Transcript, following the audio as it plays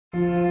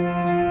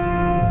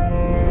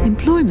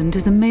Employment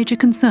is a major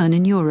concern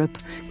in Europe.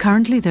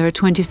 Currently, there are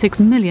 26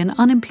 million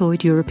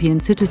unemployed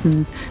European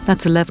citizens.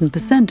 That's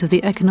 11% of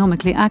the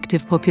economically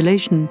active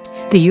population.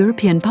 The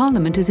European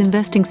Parliament is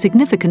investing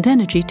significant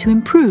energy to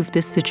improve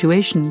this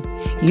situation.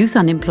 Youth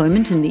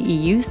unemployment in the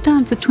EU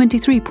stands at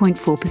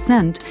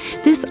 23.4%.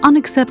 This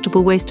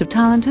unacceptable waste of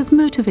talent has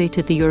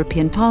motivated the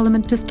European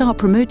Parliament to start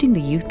promoting the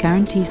Youth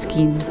Guarantee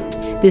Scheme.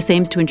 This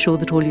aims to ensure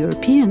that all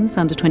Europeans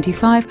under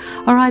 25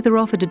 are either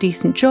offered a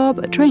decent job,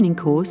 a training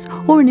course,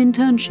 or an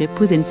internship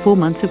within 4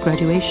 months of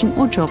graduation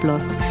or job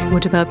loss.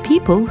 What about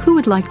people who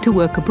would like to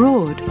work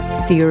abroad?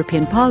 The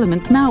European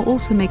Parliament now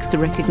also makes the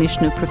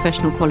recognition of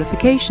professional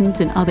qualifications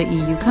in other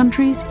EU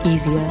countries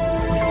easier.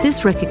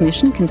 This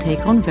recognition can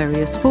take on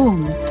various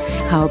forms.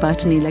 How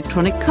about an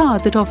electronic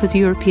card that offers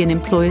European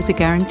employers a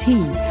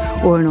guarantee?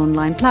 Or an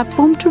online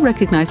platform to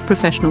recognise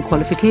professional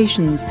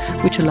qualifications,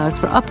 which allows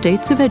for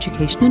updates of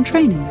education and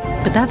training.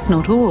 But that's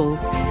not all.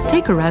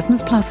 Take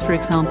Erasmus+, for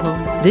example.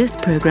 This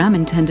programme,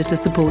 intended to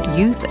support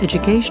youth,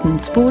 education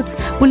and sports,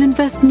 will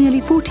invest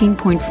nearly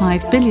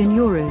 14.5 billion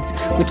euros,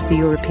 which the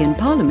European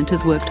Parliament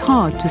has worked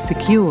hard to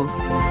secure.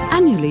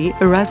 Annually,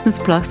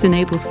 Erasmus+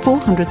 enables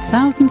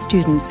 400,000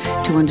 students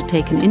to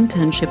undertake an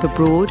internship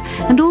abroad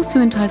and also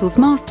entitles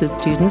master's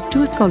students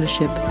to a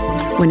scholarship.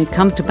 When it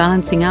comes to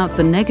balancing out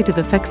the negative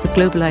effects of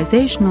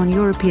globalisation on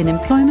European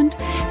employment,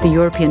 the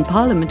European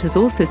Parliament has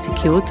also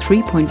secured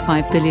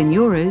 3.5 billion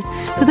euros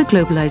for the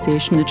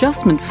Globalisation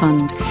Adjustment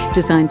Fund,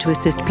 designed to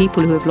assist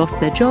people who have lost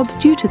their jobs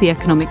due to the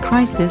economic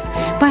crisis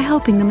by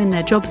helping them in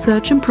their job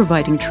search and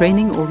providing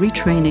training or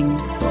retraining.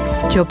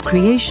 Job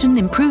creation,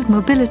 improved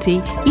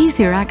mobility,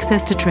 easier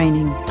access to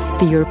training.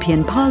 The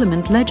European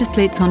Parliament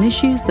legislates on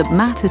issues that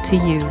matter to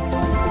you.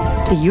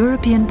 The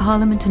European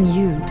Parliament and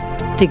you.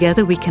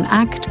 Together we can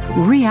act,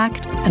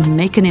 react and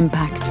make an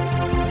impact.